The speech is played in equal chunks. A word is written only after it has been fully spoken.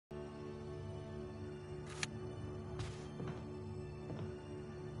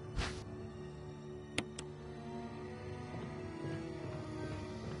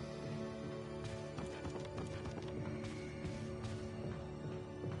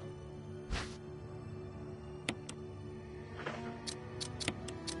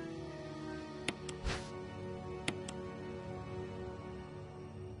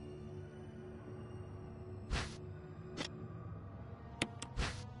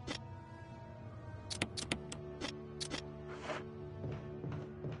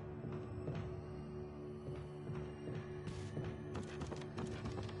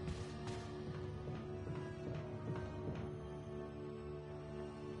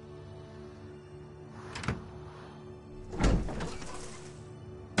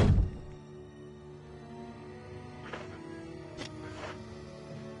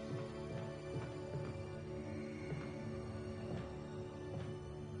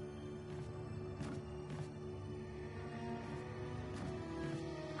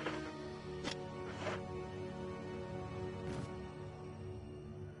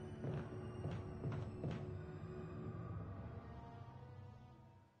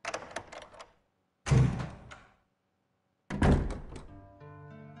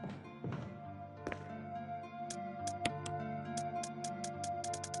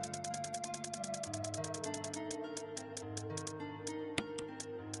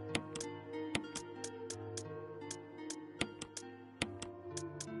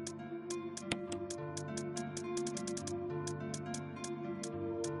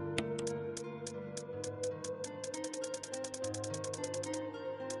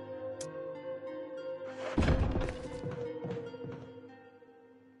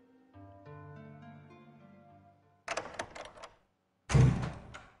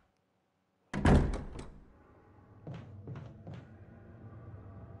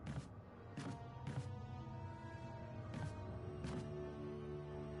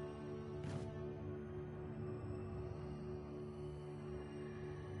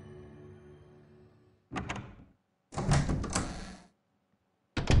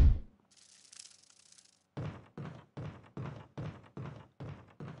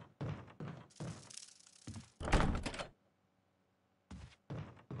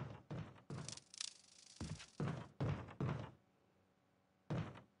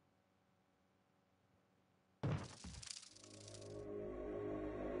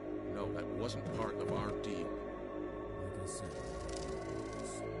wasn't part of our deal. Like I said,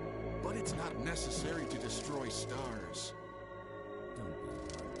 But it's not necessary to destroy stars. don't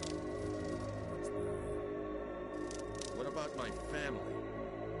be hard. What about my family?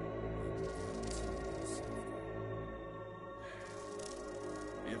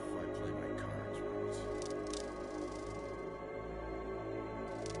 If I play my cards right.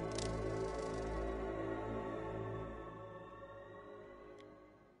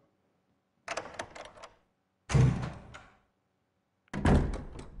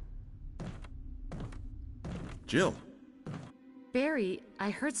 Jill. Barry,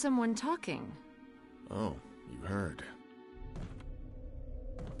 I heard someone talking. Oh, you heard.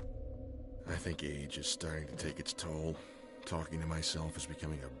 I think age is starting to take its toll. Talking to myself is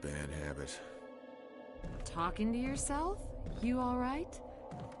becoming a bad habit. Talking to yourself? You all right?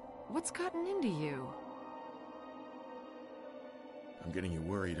 What's gotten into you? I'm getting you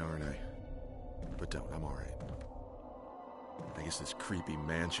worried, aren't I? But don't, I'm all right. I guess this creepy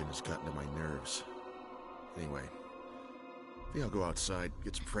mansion has gotten to my nerves. Anyway, I think I'll go outside,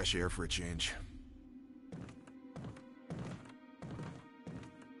 get some fresh air for a change.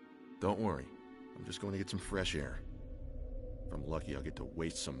 Don't worry, I'm just going to get some fresh air. If I'm lucky, I'll get to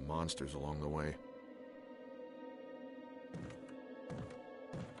waste some monsters along the way.